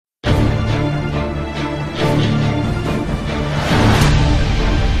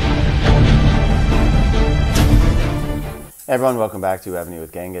Everyone, welcome back to Evony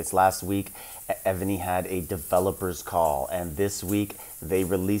with Genghis. Last week, Evony had a developers call, and this week they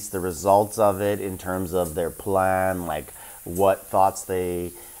released the results of it in terms of their plan, like what thoughts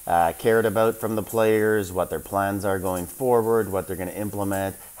they cared about from the players, what their plans are going forward, what they're going to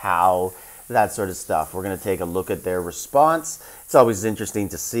implement, how, that sort of stuff. We're going to take a look at their response. It's always interesting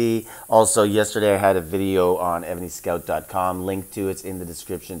to see. Also, yesterday I had a video on EvonyScout.com. Link to it's in the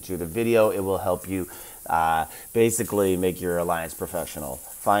description to the video. It will help you basically make your alliance professional.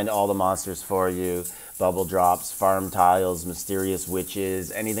 Find all the monsters for you, bubble drops, farm tiles, mysterious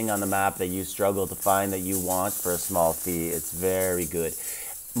witches, anything on the map that you struggle to find that you want for a small fee. It's very good.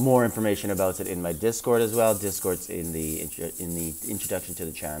 More information about it in my Discord as well. Discord's in the introduction to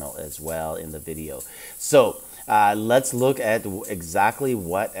the channel as well in the video. So let's look at exactly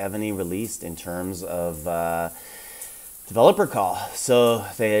what Evony released in terms of developer call. So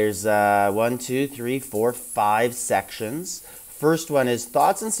there's 1, 2, 3, 4, 5 sections. First one is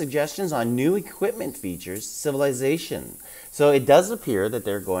thoughts and suggestions on new equipment features, Civilization. So it does appear that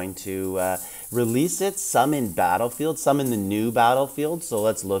they're going to release it, some in Battlefield, some in the new Battlefield. So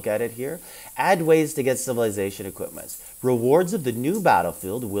let's look at it here. Add ways to get Civilization equipment. Rewards of the new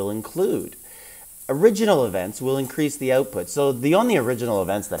Battlefield will include original events will increase the output. So the only original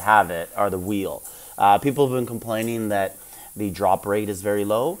events that have it are the wheel. People have been complaining that the drop rate is very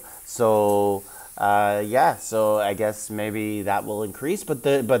low. So yeah, so I guess maybe that will increase, but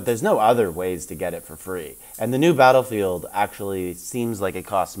there's no other ways to get it for free. And the new Battlefield actually seems like it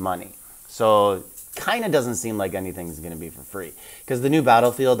costs money. So kind of doesn't seem like anything's going to be for free. Because the new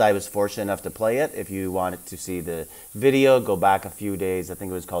Battlefield, I was fortunate enough to play it. If you wanted to see the video, go back a few days. I think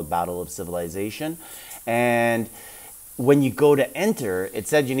it was called Battle of Civilization. And when you go to enter, it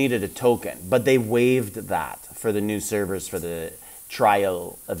said you needed a token, but they waived that for the new servers for the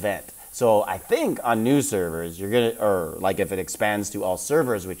trial event. So I think on new servers, you're going to, or like if it expands to all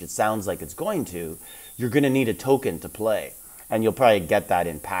servers, which it sounds like it's going to, you're going to need a token to play. And you'll probably get that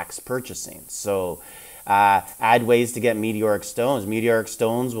in packs purchasing. So add ways to get meteoric stones. Meteoric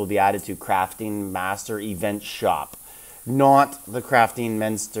stones will be added to Crafting Master Event Shop. Not the Crafting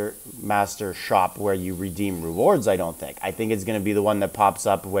Master Shop where you redeem rewards, I don't think. I think it's going to be the one that pops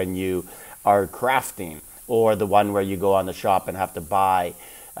up when you are crafting, or the one where you go on the shop and have to buy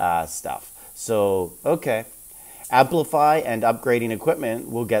stuff. So, okay. Amplify and upgrading equipment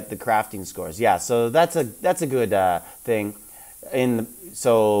will get the crafting scores. Yeah, so that's a good thing.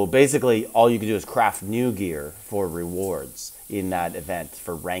 So basically, all you can do is craft new gear for rewards in that event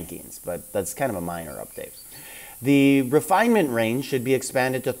for rankings, but that's kind of a minor update. The refinement range should be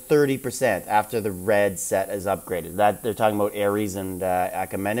expanded to 30% after the red set is upgraded. That they're talking about Ares and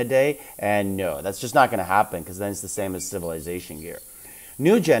Achaemenidae, and no, that's just not going to happen because then it's the same as Civilization gear.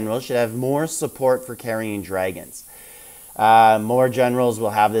 New generals should have more support for carrying dragons. More generals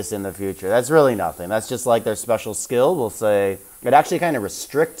will have this in the future. That's really nothing. That's just like their special skill. We'll say it actually kind of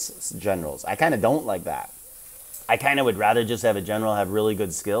restricts generals. I kind of don't like that. I kind of would rather just have a general have really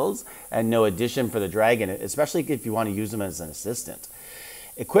good skills and no addition for the dragon, especially if you want to use them as an assistant.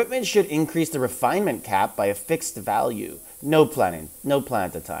 Equipment should increase the refinement cap by a fixed value. No plan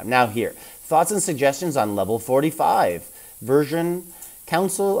at the time. Now here, thoughts and suggestions on level 45. Version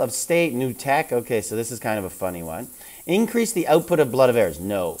Council of State, new tech. Okay, so this is kind of a funny one. Increase the output of Blood of Heirs.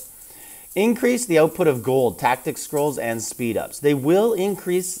 No. Increase the output of gold, tactic scrolls, and speed ups. They will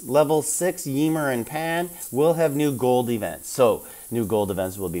increase level 6. Ymir and Pan will have new gold events. So new gold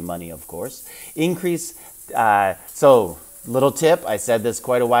events will be money, of course. Increase, so little tip, I said this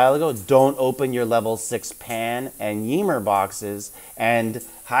quite a while ago, don't open your level 6 Pan and Ymir boxes and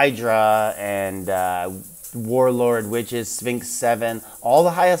Hydra and Warlord, Witches, Sphinx 7, all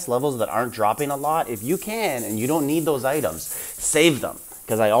the highest levels that aren't dropping a lot. If you can and you don't need those items, save them.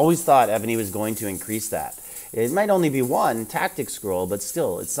 Because I always thought Evony was going to increase that. It might only be one tactic scroll, but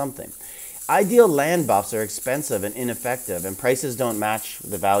still, it's something. Ideal land buffs are expensive and ineffective, and prices don't match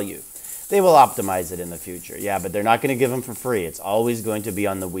the value. They will optimize it in the future, yeah, but they're not going to give them for free. It's always going to be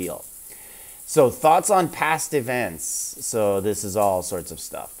on the wheel. So, thoughts on past events. So, this is all sorts of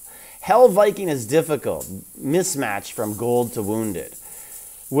stuff. Hell Viking is difficult. Mismatch from gold to wounded.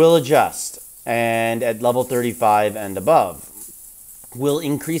 Will adjust, and at level 35 and above. Will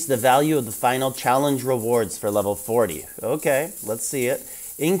increase the value of the final challenge rewards for level 40. Okay, let's see it.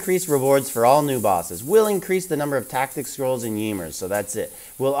 Increase rewards for all new bosses. Will increase the number of tactic scrolls and Ymirs, so that's it.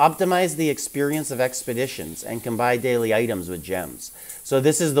 Will optimize the experience of expeditions and combine daily items with gems. So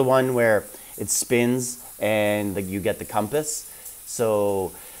this is the one where it spins and you get the compass.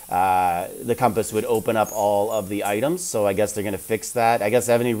 So the compass would open up all of the items. So I guess they're going to fix that. I guess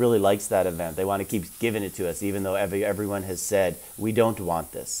Evony really likes that event. They want to keep giving it to us, even though everyone has said, we don't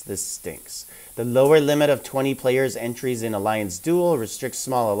want this. This stinks. The lower limit of 20 players' entries in Alliance Duel restricts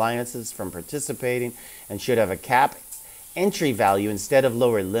small alliances from participating and should have a cap entry value instead of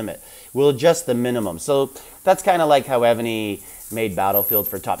lower limit. We'll adjust the minimum. So that's kind of like how Evony made Battlefield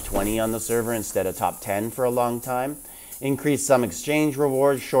for top 20 on the server instead of top 10 for a long time. Increase some exchange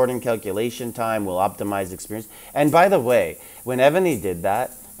rewards, shorten calculation time, will optimize experience. And by the way, when Evony did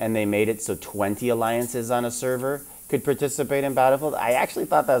that and they made it so 20 alliances on a server could participate in Battlefield, I actually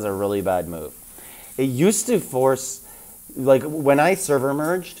thought that was a really bad move. It used to force, like when I server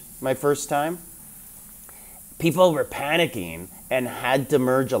merged my first time, people were panicking and had to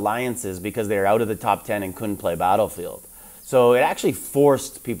merge alliances because they were out of the top 10 and couldn't play Battlefield. So it actually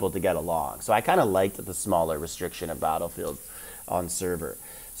forced people to get along. So I kind of liked the smaller restriction of Battlefield on server.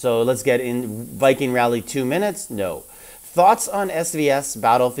 So let's get in Viking Rally 2 minutes. No. Thoughts on SVS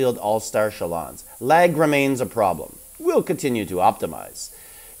Battlefield All-Star Chalons. Lag remains a problem. We'll continue to optimize.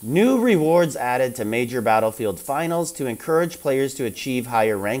 New rewards added to major Battlefield finals to encourage players to achieve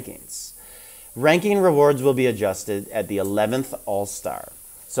higher rankings. Ranking rewards will be adjusted at the 11th All-Star.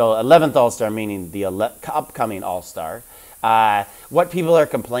 So 11th All-Star meaning the upcoming All-Star. What people are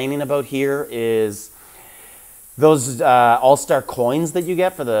complaining about here is those All-Star coins that you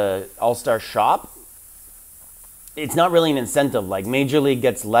get for the All-Star shop. It's not really an incentive. Like Major League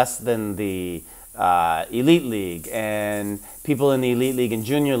gets less than the Elite League, and people in the Elite League and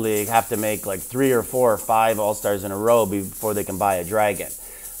Junior League have to make like 3 or 4 or 5 All-Stars in a row before they can buy a dragon.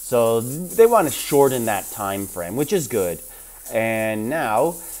 So they want to shorten that time frame, which is good. And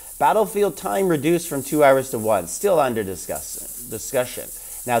now, Battlefield time reduced from 2 hours to 1, still under discussion.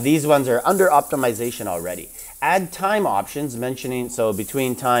 Now these ones are under optimization already. Add time options mentioning, so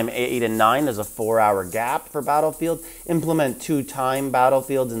between time 8 and 9 there's a 4-hour gap for Battlefield. Implement 2 time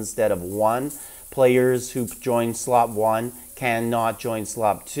Battlefields instead of 1. Players who join slot 1 cannot join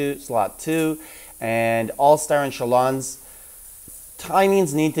slot 2. And All-Star and Chalons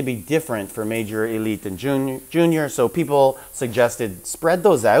timings need to be different for Major, Elite, and Junior. So people suggested spread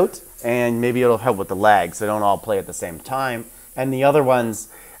those out, and maybe it'll help with the lag so they don't all play at the same time. And the other ones,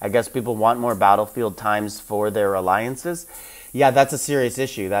 I guess people want more Battlefield times for their alliances. Yeah, that's a serious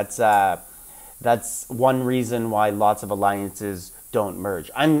issue. That's one reason why lots of alliances don't merge.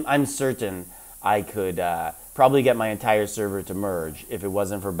 I'm certain I could probably get my entire server to merge if it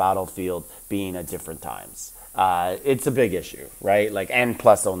wasn't for Battlefield being at different times. It's a big issue, right? Like, and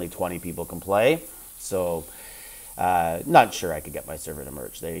plus only 20 people can play. So not sure I could get my server to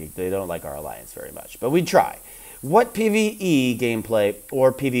merge. They don't like our alliance very much, but we'd try. What PvE gameplay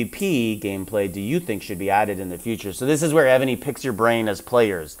or PvP gameplay do you think should be added in the future? So this is where Evony picks your brain as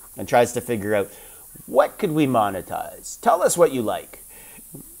players and tries to figure out what could we monetize? Tell us what you like.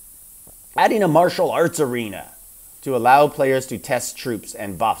 Adding a martial arts arena to allow players to test troops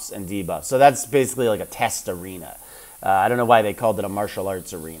and buffs and debuffs. So that's basically like a test arena. I don't know why they called it a martial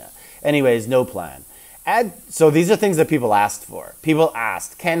arts arena. Anyways, no plan. So these are things that people asked for. People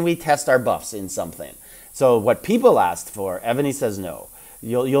asked, can we test our buffs in something? So what people asked for, Evony says no.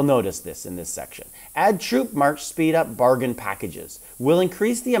 You'll notice this in this section. Add troop march speed up bargain packages. Will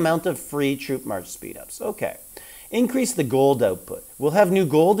increase the amount of free troop march speed ups. Okay. Increase the gold output. We'll have new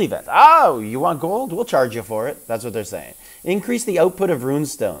gold events. Oh, you want gold? We'll charge you for it. That's what they're saying. Increase the output of rune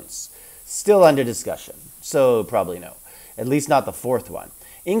stones. Still under discussion. So probably no. At least not the 4th one.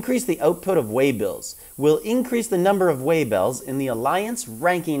 Increase the output of waybills. Will increase the number of waybells in the Alliance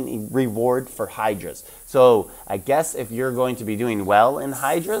ranking reward for Hydras. So I guess if you're going to be doing well in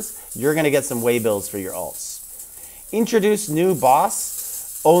Hydras, you're going to get some waybills for your alts. Introduce new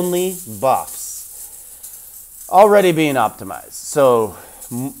boss only buffs. Already being optimized. So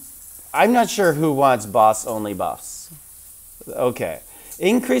I'm not sure who wants boss only buffs. Okay.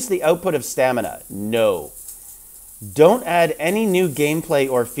 Increase the output of stamina. No. Don't add any new gameplay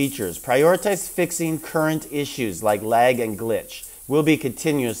or features. Prioritize fixing current issues like lag and glitch. Will be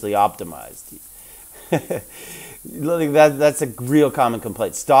continuously optimized. That's a real common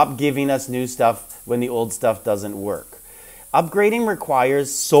complaint. Stop giving us new stuff when the old stuff doesn't work. Upgrading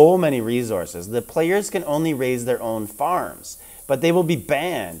requires so many resources. The players can only raise their own farms, but they will be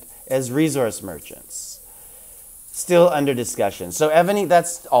banned as resource merchants. Still under discussion. So Evony,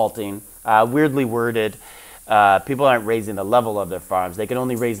 that's alting, weirdly worded. People aren't raising the level of their farms. They can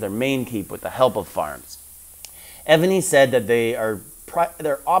only raise their main keep with the help of farms. Evony said that they're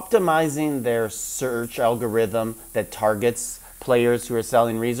optimizing their search algorithm that targets players who are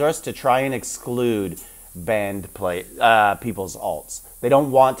selling resource to try and exclude banned people's alts. They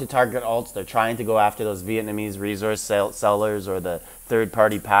don't want to target alts. They're trying to go after those Vietnamese resource sellers or the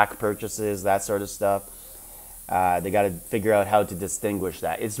third-party pack purchases, that sort of stuff. They got to figure out how to distinguish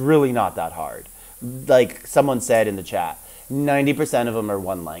that. It's really not that hard. Like someone said in the chat, 90% of them are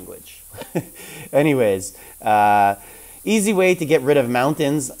one language. Anyways, easy way to get rid of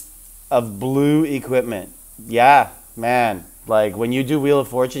mountains of blue equipment. Yeah, man. Like when you do Wheel of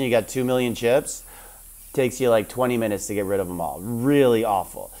Fortune, you got 2 million chips. Takes you like 20 minutes to get rid of them all. Really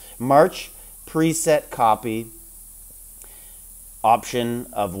awful. March preset copy option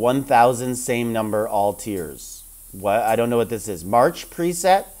of 1,000 same number all tiers. What? I don't know what this is. March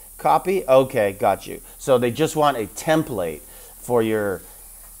preset copy? Okay, got you. So they just want a template for your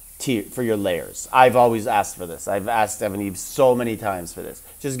layers. I've always asked for this. I've asked Evony so many times for this.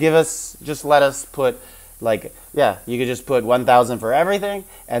 Just let us put like, yeah, you could just put 1,000 for everything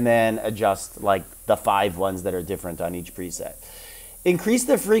and then adjust like the 5 ones that are different on each preset. Increase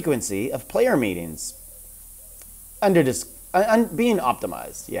the frequency of player meetings being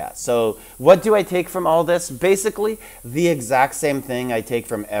optimized. Yeah. So what do I take from all this? Basically, the exact same thing I take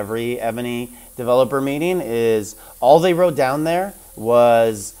from every Evony developer meeting is all they wrote down there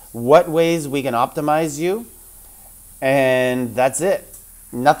was what ways we can optimize you, and that's it.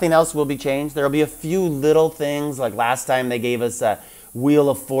 Nothing else will be changed. There will be a few little things, like last time they gave us a Wheel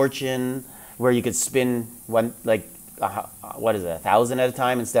of Fortune where you could spin one, like, what is it, 1,000 at a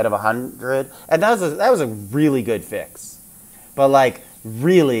time instead of 100. And that was a really good fix. But like,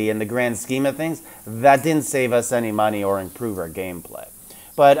 really, in the grand scheme of things, that didn't save us any money or improve our gameplay.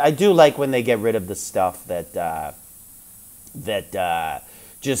 But I do like when they get rid of the stuff that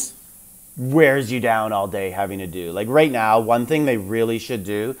just wears you down all day having to do. Like right now, one thing they really should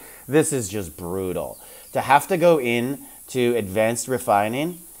do, this is just brutal. To have to go in to advanced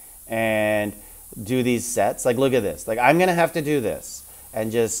refining and do these sets. Like look at this. Like I'm going to have to do this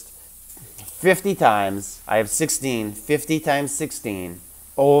and just 50 times. I have 16, 50 times 16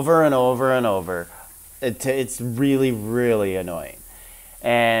 over and over and over. It's really, really annoying.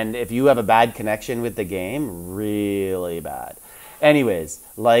 And if you have a bad connection with the game, really bad. Anyways,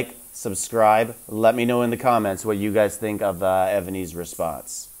 like, subscribe, let me know in the comments what you guys think of Evony's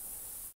response.